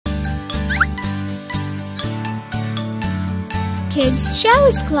Kids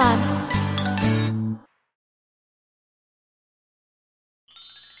Shows Club.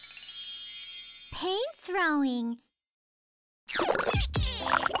 Paint throwing.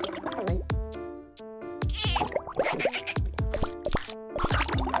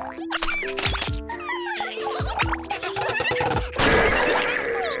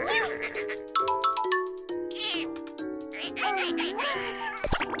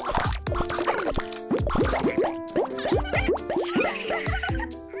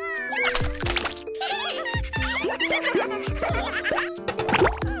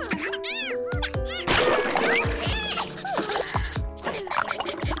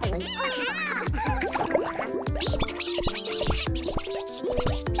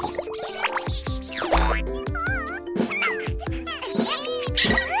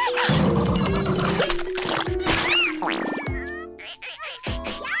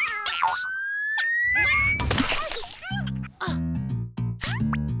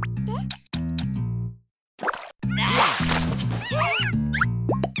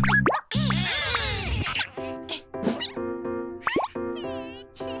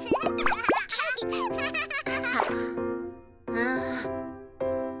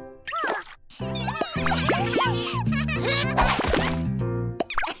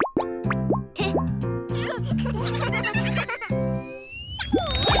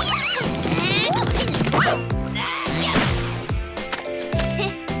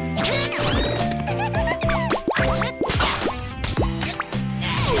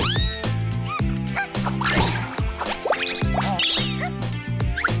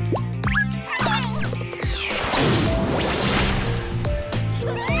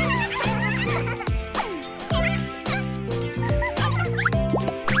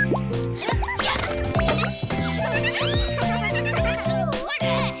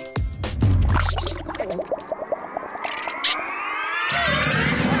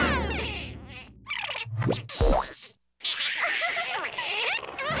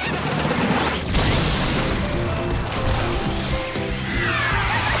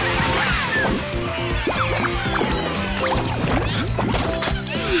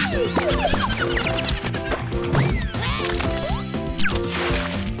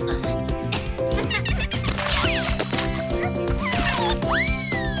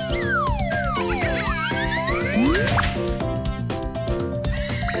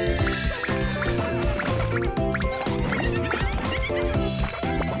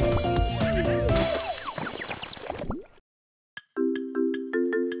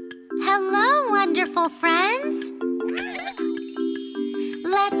 Wonderful friends.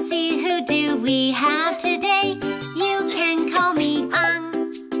 Let's see, who do we have today? You can call me Ang.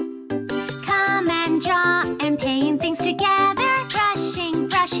 Come and draw and paint things together. Brushing,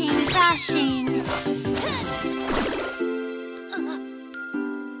 brushing, brushing.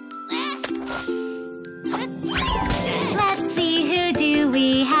 Let's see, who do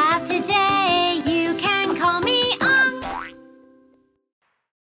we have today? You can call me Ang.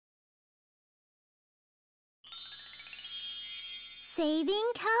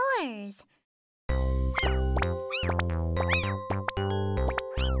 Saving colors.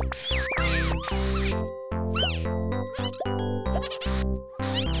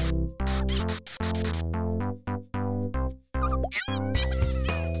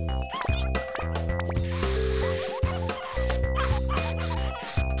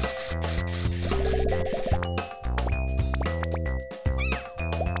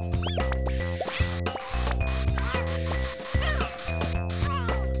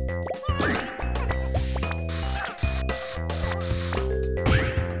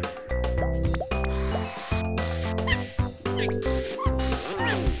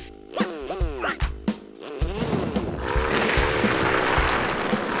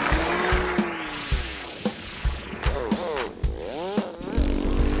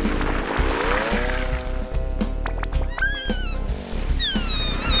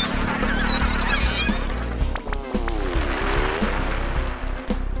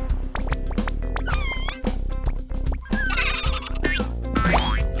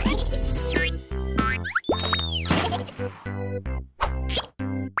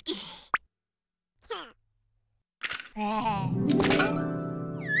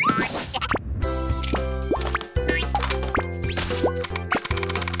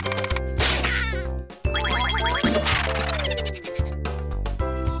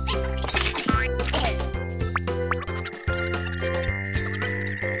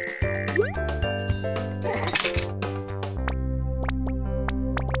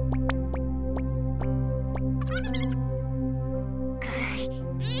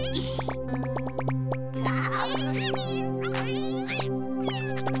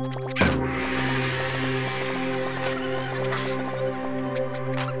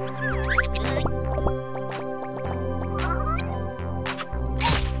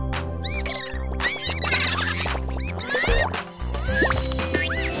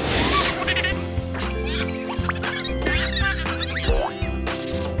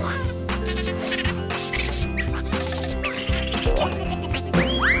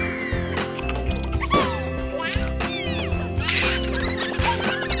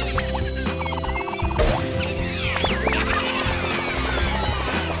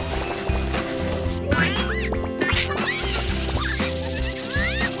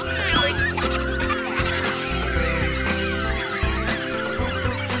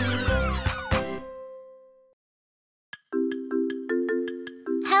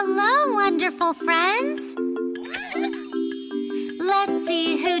 wonderful friends. Let's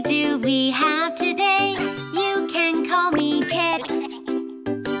see, who do we have today? You can call me Kit.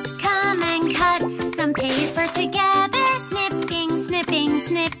 Come and cut some papers together. Snipping, snipping,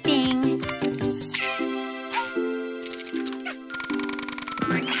 snipping.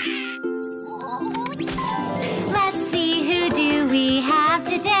 Let's see, who do we have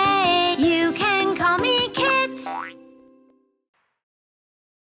today? You can call me Kit.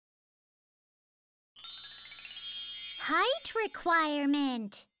 Height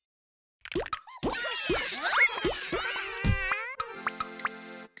requirement.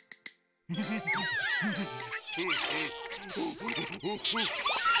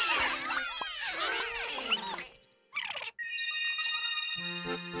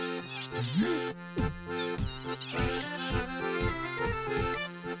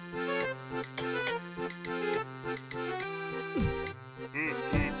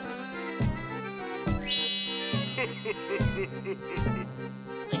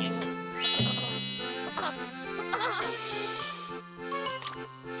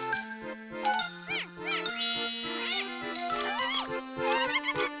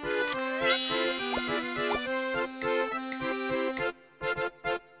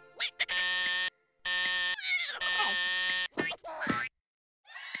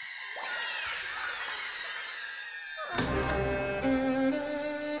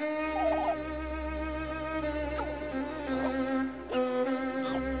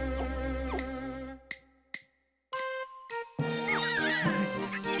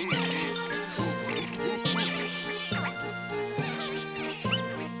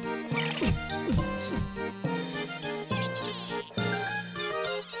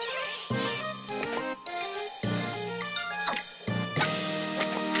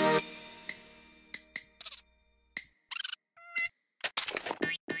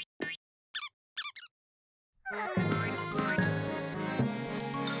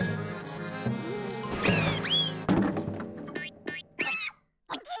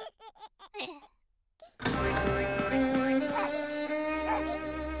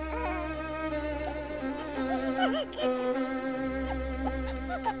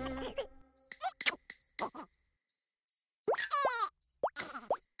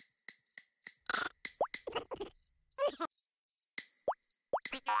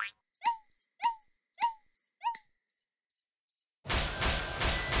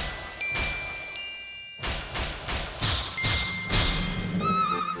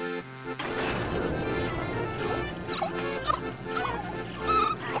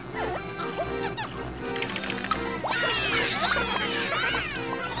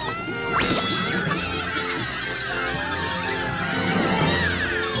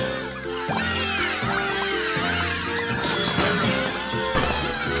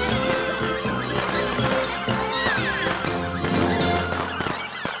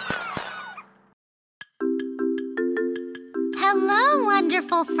 Hello,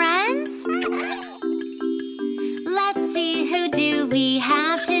 wonderful friends. Let's see, who do we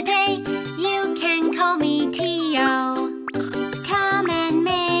have today? You can call me Tio. Come and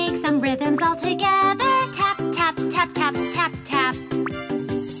make some rhythms all together. Tap, tap, tap, tap, tap, tap.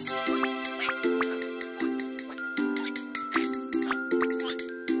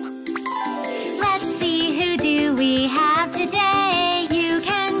 Let's see, who do we have today? You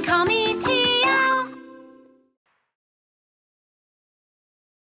can call me Tio.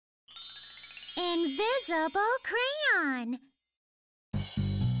 Invisible crayon.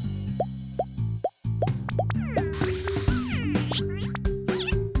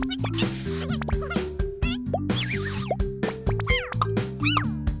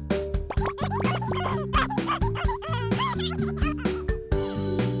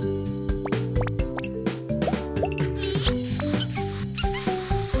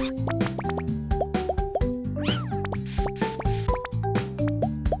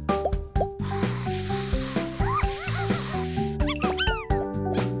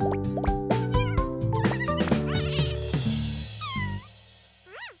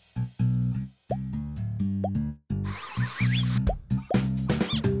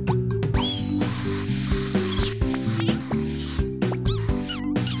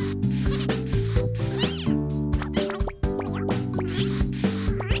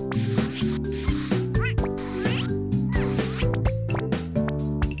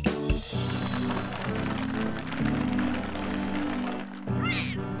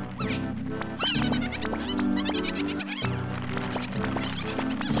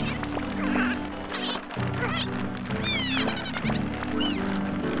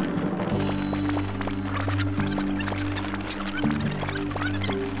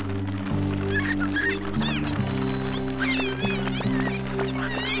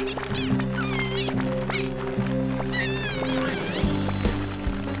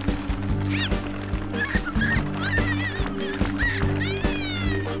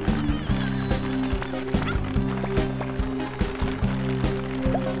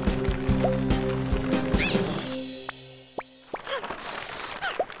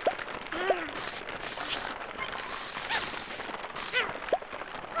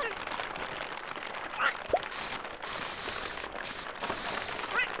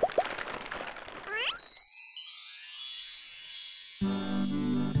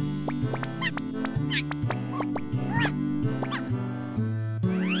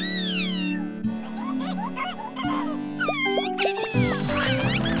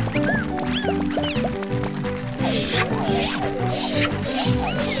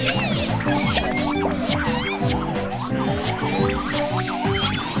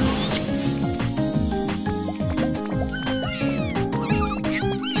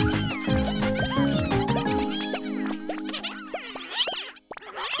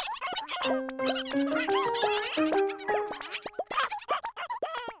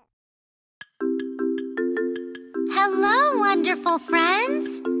 wonderful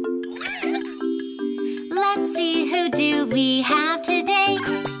friends. Let's see, who do we have today?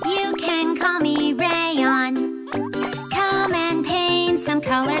 You can call me Rayon. Come and paint some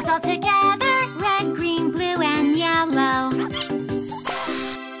colors all together. Red, green, blue, and yellow.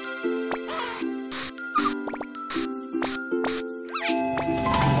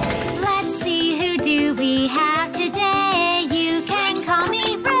 Let's see, who do we have today? You can call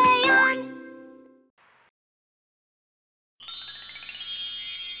me Rayon.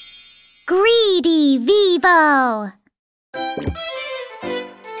 Greedy Vivo.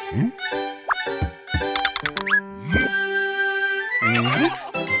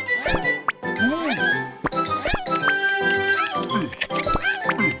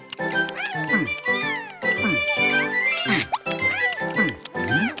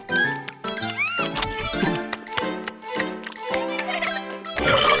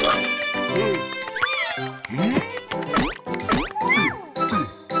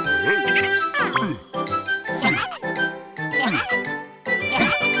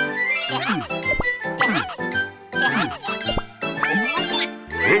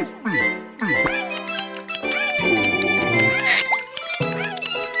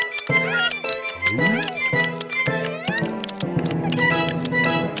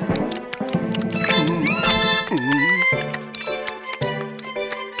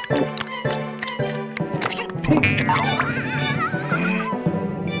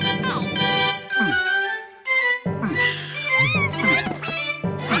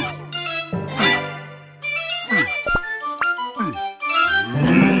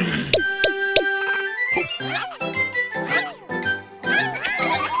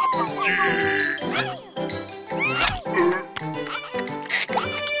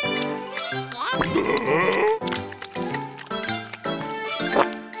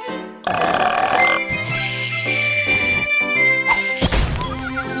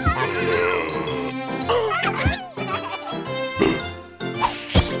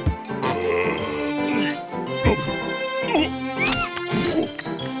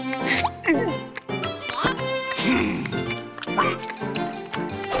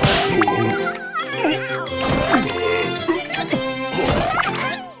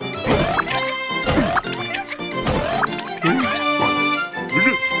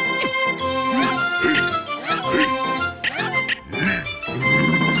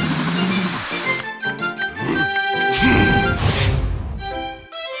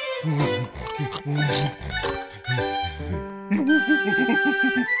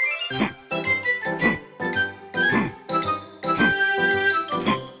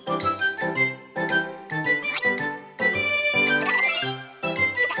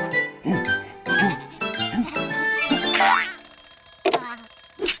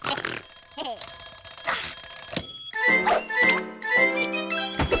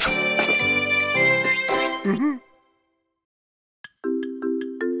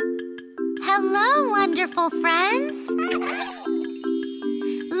 Hello, wonderful friends.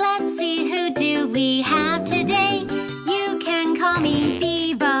 Let's see, who do we have today? You can call me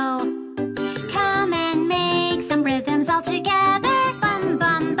Vivo. Come and make some rhythms all together. Bum,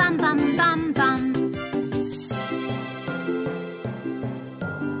 bum, bum, bum, bum, bum.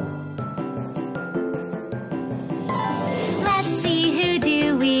 Let's see, who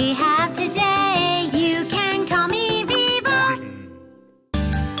do we have today? You can call me Vivo.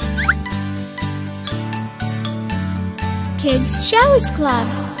 Kids Shows Club.